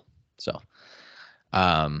basketball. So,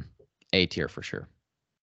 A tier for sure.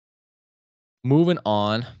 Moving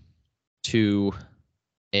on to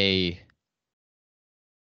a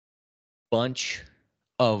bunch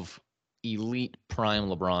of elite prime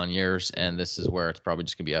LeBron years, and this is where it's probably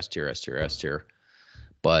just gonna be S tier, S tier, S tier.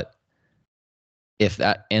 But if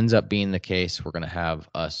that ends up being the case, we're gonna have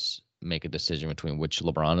us make a decision between which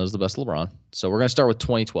LeBron is the best LeBron. So we're gonna start with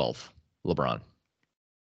 2012 LeBron.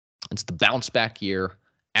 It's the bounce back year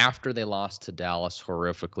after they lost to Dallas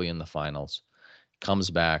horrifically in the finals. Comes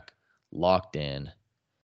back, locked in.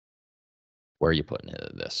 Where are you putting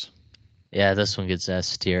this? Yeah, this one gets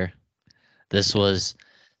S tier. This was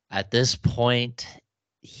at this point,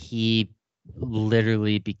 he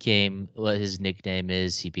literally became what his nickname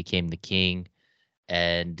is. He became the king.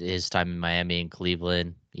 And his time in Miami and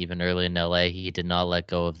Cleveland, even early in LA, he did not let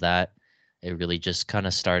go of that. It really just kind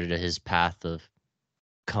of started his path of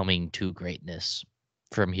coming to greatness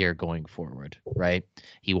from here going forward, right?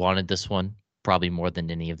 He wanted this one probably more than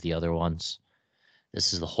any of the other ones.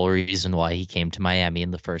 This is the whole reason why he came to Miami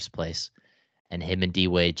in the first place. And him and D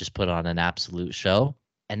Wade just put on an absolute show.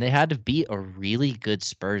 And they had to beat a really good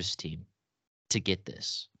Spurs team to get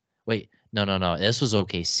this. Wait, no, no, no. This was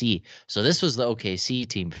OKC. So this was the OKC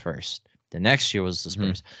team first. The next year was the Mm-hmm.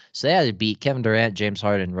 Spurs. So they had to beat Kevin Durant, James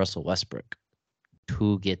Harden, Russell Westbrook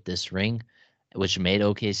to get this ring, which made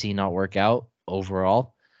OKC not work out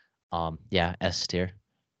overall. Yeah, S tier.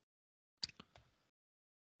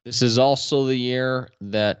 This is also the year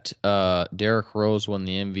that Derrick Rose won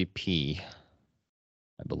the MVP,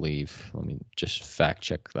 I believe. Let me just fact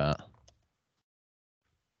check that.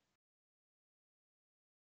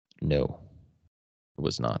 No, it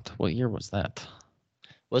was not. What year was that?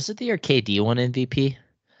 Was it the year KD won MVP?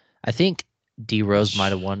 I think D Rose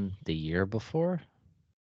might have won the year before.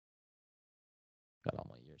 Got all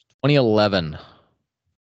my years. 2011.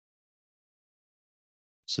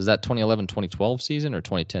 So is that 2011-2012 season or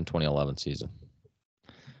 2010-2011 season?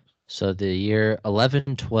 So the year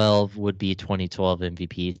 11-12 would be 2012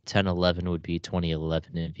 MVP. 10-11 would be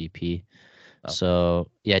 2011 MVP. Okay. So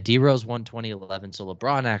yeah, D Rose won 2011. So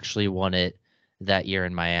LeBron actually won it that year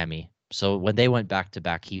in Miami. So when they went back to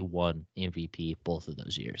back, he won MVP both of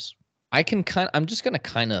those years. I'm just gonna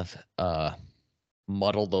kind of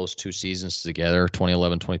muddle those two seasons together,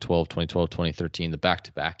 2011, 2012, 2012, 2013, the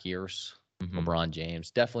back-to-back years. LeBron James,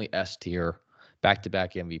 definitely S tier,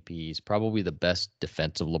 back-to-back MVPs, probably the best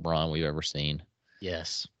defensive LeBron we've ever seen.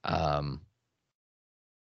 Yes.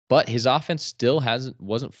 But his offense still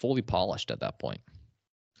wasn't fully polished at that point.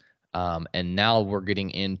 And now we're getting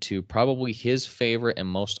into probably his favorite and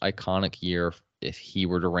most iconic year, if he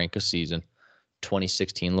were to rank a season,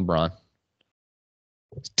 2016 LeBron.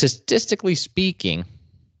 Statistically speaking,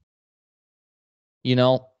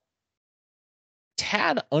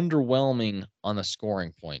 tad underwhelming on the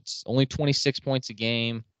scoring points. Only 26 points a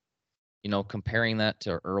game. Comparing that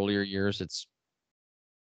to earlier years, it's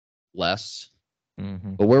less.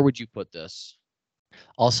 But where would you put this?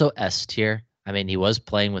 Also S tier. I mean, he was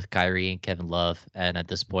playing with Kyrie and Kevin Love, and at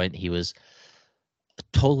this point, he was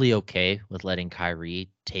totally okay with letting Kyrie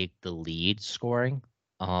take the lead scoring.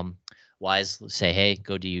 Wise say, hey,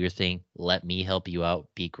 go do your thing. Let me help you out.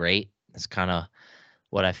 Be great. That's kind of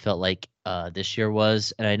what I felt like this year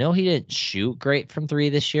was. And I know he didn't shoot great from three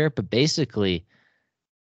this year, but basically,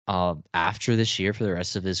 after this year for the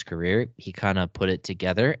rest of his career, he kind of put it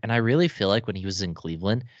together. And I really feel like when he was in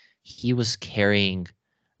Cleveland, he was carrying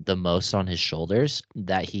the most on his shoulders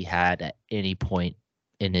that he had at any point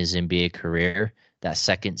in his NBA career, that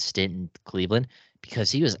second stint in Cleveland,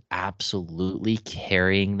 because he was absolutely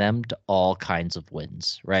carrying them to all kinds of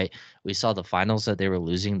wins, right? We saw the finals that they were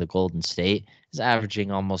losing to Golden State. He's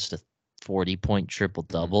averaging almost a 40-point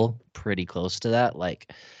triple-double, pretty close to that.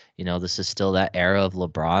 Like, this is still that era of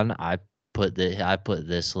LeBron. I put this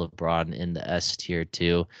LeBron in the S tier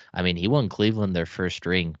too. I mean, he won Cleveland their first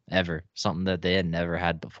ring ever, something that they had never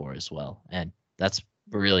had before as well. And that's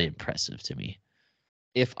really impressive to me.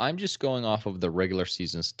 If I'm just going off of the regular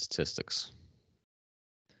season statistics,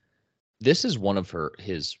 this is one of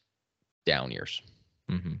his down years.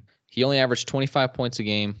 Mm-hmm. He only averaged 25 points a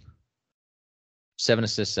game, 7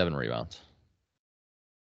 assists, 7 rebounds.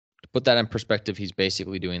 To put that in perspective, he's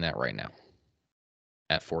basically doing that right now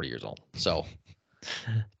at 40 years old. So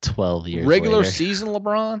 12 years regular later. season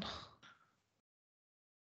LeBron,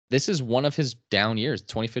 this is one of his down years.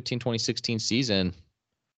 2015-2016 season,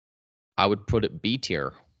 I would put it B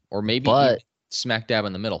tier or maybe even smack dab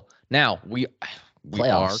in the middle. Now, we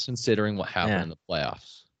are considering what happened in the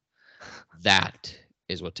playoffs. That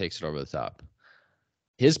is what takes it over the top.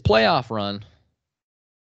 His playoff run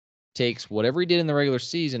takes whatever he did in the regular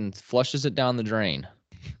season, flushes it down the drain.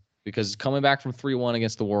 Because coming back from 3-1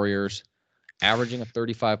 against the Warriors, averaging a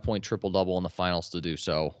 35-point triple-double in the finals to do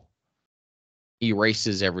so,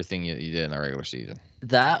 erases everything you did in the regular season.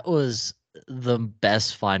 That was the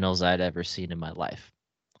best finals I'd ever seen in my life.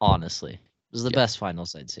 Honestly, it was the best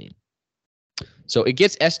finals I'd seen. So it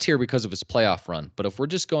gets S tier because of his playoff run. But if we're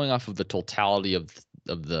just going off of the totality of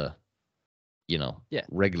the,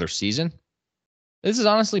 regular season, this is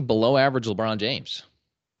honestly below average LeBron James.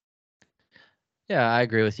 Yeah, I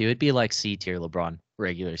agree with you. It'd be like C tier LeBron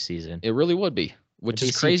regular season. It really would be, which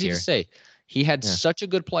is crazy to say. He had such a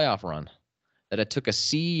good playoff run that it took a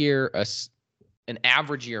C year, an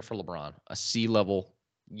average year for LeBron, a C level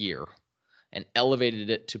year, and elevated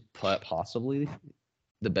it to possibly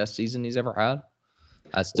the best season he's ever had.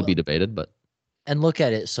 That's to be debated, but. And look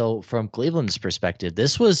at it. So from Cleveland's perspective,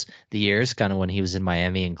 this was the years kind of when he was in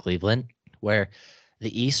Miami and Cleveland, where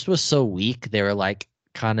the East was so weak. They were like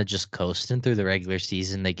kind of just coasting through the regular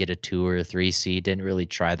season. They get a 2 or a 3 seed, didn't really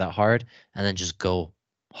try that hard, and then just go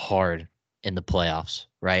hard in the playoffs,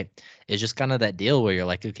 right? It's just kind of that deal where you're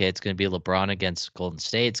like, okay, it's going to be LeBron against Golden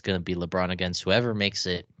State. It's going to be LeBron against whoever makes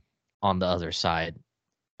it on the other side,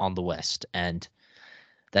 on the West. And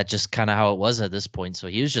that's just kind of how it was at this point. So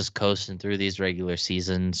he was just coasting through these regular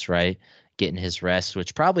seasons, right? Getting his rest,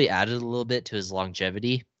 which probably added a little bit to his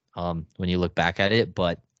longevity when you look back at it.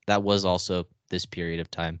 But that was also this period of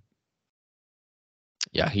time.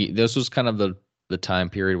 Yeah, this was kind of the time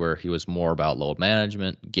period where he was more about load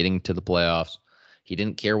management, getting to the playoffs. He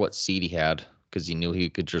didn't care what seed he had because he knew he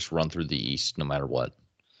could just run through the East no matter what.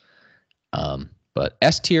 But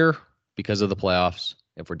S tier because of the playoffs.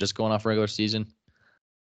 If we're just going off regular season,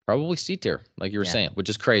 probably C tier, like you were saying, which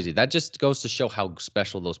is crazy. That just goes to show how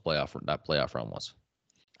special that playoff run was.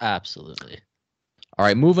 Absolutely. All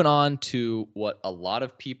right, moving on to what a lot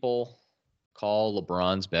of people call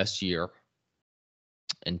LeBron's best year.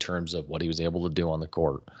 in terms of what he was able to do on the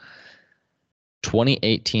court.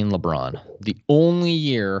 2018 LeBron, the only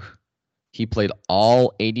year he played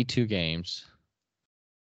all 82 games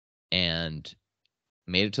and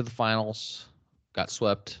made it to the finals, got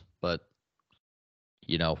swept, but,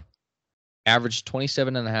 averaged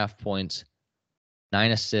 27.5 points,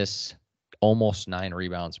 9 assists, almost 9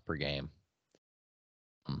 rebounds per game.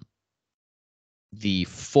 The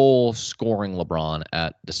full scoring LeBron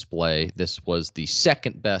at display. This was the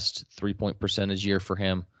second best 3-point percentage year for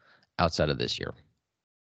him outside of this year.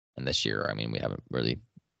 And this year, we haven't really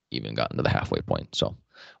even gotten to the halfway point. So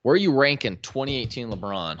where are you ranking 2018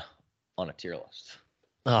 LeBron on a tier list?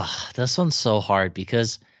 This one's so hard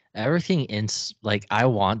because everything I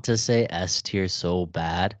want to say S tier so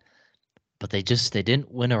bad, but they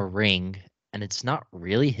didn't win a ring, and it's not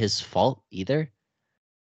really his fault either.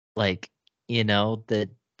 That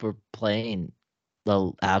we're playing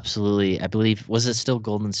absolutely, I believe, was it still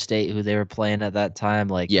Golden State who they were playing at that time?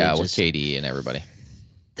 With KD and everybody.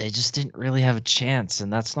 They just didn't really have a chance,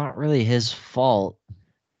 and that's not really his fault.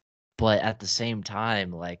 But at the same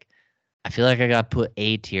time, I feel like I got put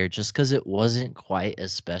A tier just because it wasn't quite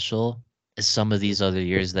as special as some of these other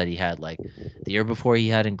years that he had. Like the year before he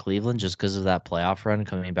had in Cleveland, just because of that playoff run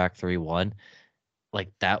coming back 3-1.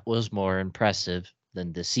 That was more impressive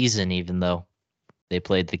than this season, even though they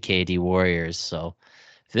played the KD Warriors. So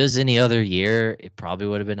if it was any other year, it probably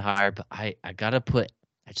would have been higher. But I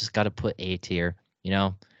just gotta put A tier.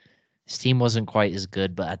 His team wasn't quite as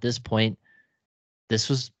good, but at this point, this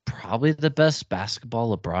was probably the best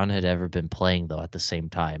basketball LeBron had ever been playing, though, at the same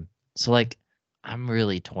time. So, I'm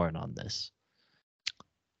really torn on this.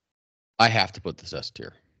 I have to put this S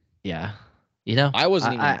tier. Yeah. I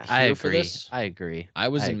wasn't even here for this. I agree. I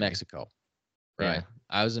was in Mexico. Right. Yeah.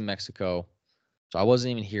 I was in Mexico. So I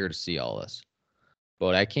wasn't even here to see all this.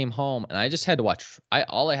 But I came home and I just had to watch.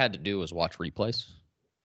 All I had to do was watch replays.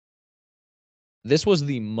 This was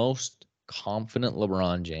the most confident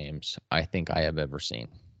LeBron James I think I have ever seen,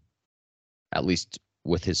 at least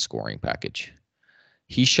with his scoring package.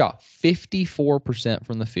 He shot 54%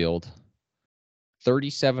 from the field,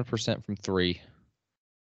 37% from three,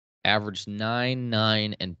 averaged 9,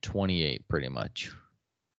 9, and 28 pretty much.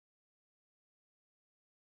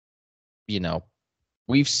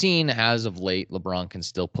 We've seen as of late, LeBron can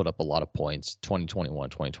still put up a lot of points. 2021,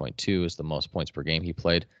 2022 is the most points per game he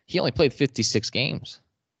played. He only played 56 games.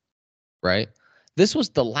 Right? This was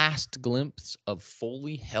the last glimpse of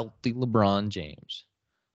fully healthy LeBron James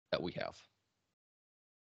that we have.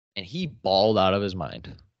 And he balled out of his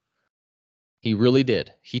mind. He really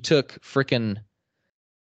did. He took freaking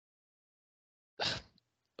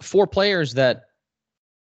 4 players that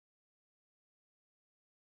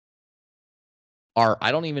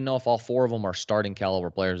I don't even know if all 4 of them are starting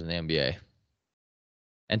caliber players in the NBA,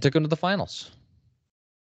 and took them to the finals.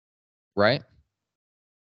 Right?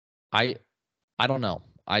 I don't know.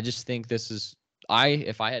 I just think this is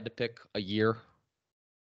if I had to pick a year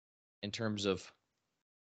in terms of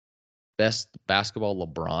best basketball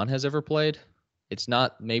LeBron has ever played, it's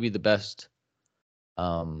not maybe the best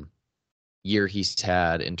year he's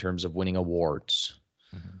had in terms of winning awards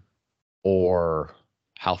or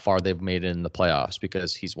how far they've made it in the playoffs,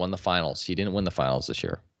 because he's won the finals. He didn't win the finals this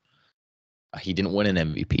year. He didn't win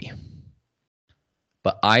an MVP.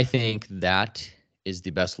 But I think that is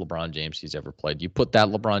the best LeBron James he's ever played. You put that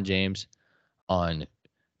LeBron James on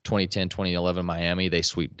 2010, 2011 Miami, they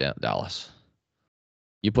sweep Dallas.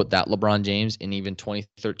 You put that LeBron James in even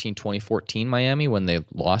 2013, 2014 Miami when they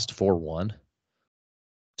lost 4-1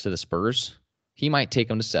 to the Spurs, he might take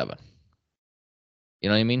them to 7. You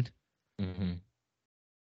know what I mean? Mm-hmm.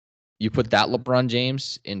 You put that LeBron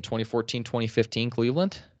James in 2014, 2015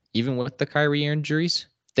 Cleveland, even with the Kyrie injuries,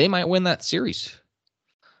 they might win that series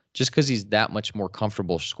just because he's that much more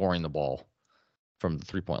comfortable scoring the ball from the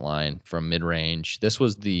 3-point line, from mid-range. This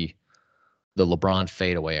was the LeBron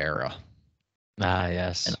fadeaway era.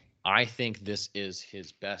 Yes. And I think this is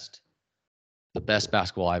the best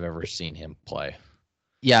basketball I've ever seen him play.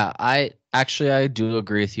 Yeah, I do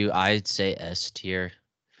agree with you. I'd say S tier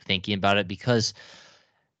thinking about it, because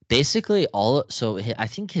basically I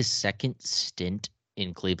think his second stint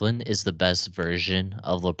in Cleveland is the best version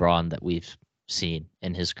of LeBron that we've seen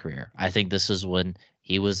in his career. I think this is when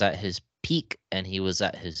he was at his peak and he was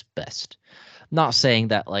at his best. Not saying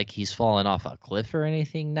that he's fallen off a cliff or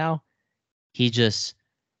anything now. He just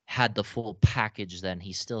had the full package then.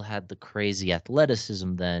 He still had the crazy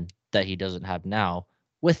athleticism then that he doesn't have now,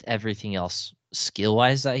 with everything else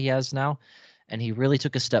skill-wise that he has now. And he really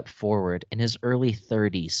took a step forward in his early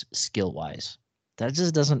 30s skill-wise. That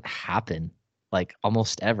just doesn't happen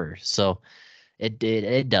almost ever. So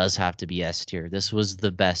It does have to be S tier. This was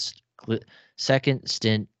the best. Second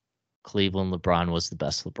stint, Cleveland LeBron was the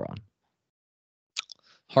best LeBron.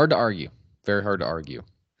 Hard to argue. Very hard to argue.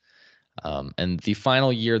 And the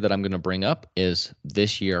final year that I'm going to bring up is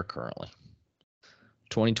this year currently.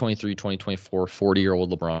 2023, 2024,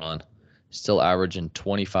 40-year-old LeBron still averaging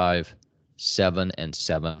 25, 7, and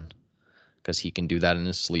 7 because he can do that in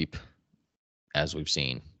his sleep, as we've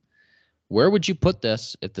seen. Where would you put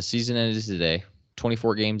this if the season ended today,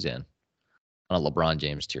 24 games in, on a LeBron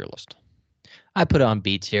James tier list? I put it on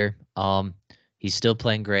B tier. He's still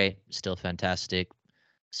playing great, still fantastic,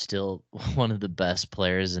 still one of the best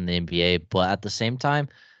players in the NBA. But at the same time,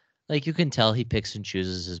 like you can tell he picks and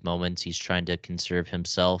chooses his moments. He's trying to conserve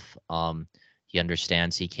himself. He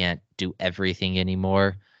understands he can't do everything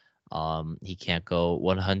anymore. He can't go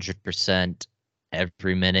 100%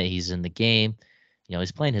 every minute he's in the game.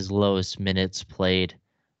 He's playing his lowest minutes played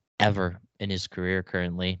ever in his career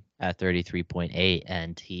currently at 33.8,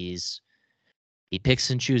 and he picks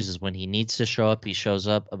and chooses. When he needs to show up, he shows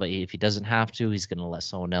up. But if he doesn't have to, he's going to let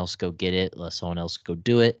someone else go get it, let someone else go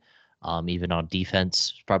do it. Even on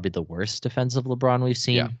defense, probably the worst defensive LeBron we've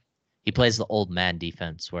seen. Yeah. He plays the old man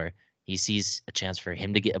defense where he sees a chance for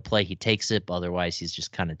him to get a play, he takes it, but otherwise he's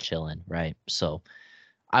just kind of chilling, right? So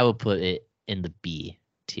I would put it in the B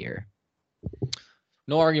tier.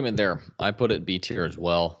 No argument there. I put it B tier as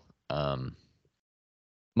well.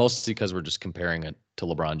 Mostly because we're just comparing it to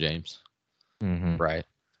LeBron James. Mm-hmm. Right.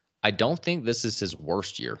 I don't think this is his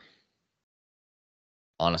worst year,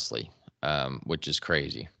 honestly, which is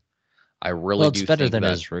crazy. I really do it's better think than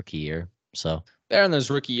that his rookie year. So better than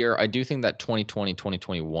his rookie year. I do think that 2020,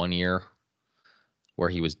 2021 year, where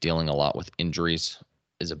he was dealing a lot with injuries,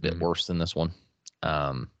 is a bit worse than this one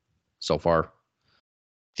so far.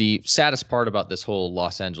 The saddest part about this whole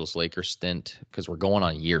Los Angeles Lakers stint, because we're going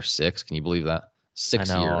on year 6. Can you believe that? 6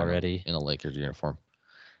 years already in a Lakers uniform.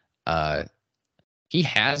 He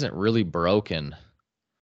hasn't really broken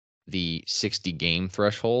the 60 game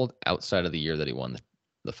threshold outside of the year that he won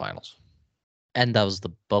the finals. And that was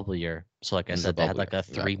the bubble year. So like I said, they had like a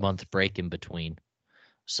 3 exactly. month break in between.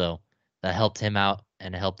 So that helped him out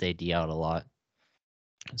and it helped AD out a lot.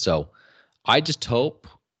 So I just hope,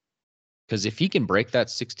 because if he can break that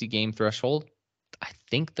 60 game threshold, I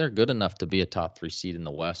think they're good enough to be a top 3 seed in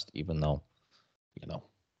the West, even though,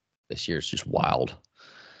 this year is just wild.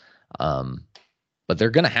 But they're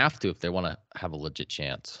going to have to if they want to have a legit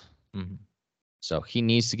chance. Mm-hmm. So he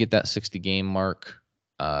needs to get that 60 game mark.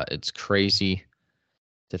 It's crazy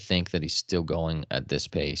to think that he's still going at this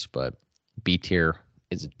pace, but B tier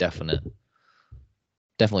is definitely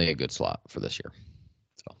a good slot for this year.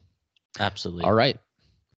 So, absolutely. All right.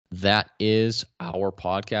 That is our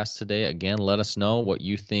podcast today. Again, let us know what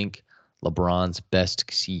you think LeBron's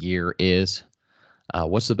best year is.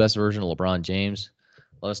 What's the best version of LeBron James?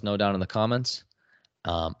 Let us know down in the comments.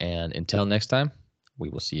 And until next time, we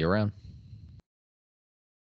will see you around.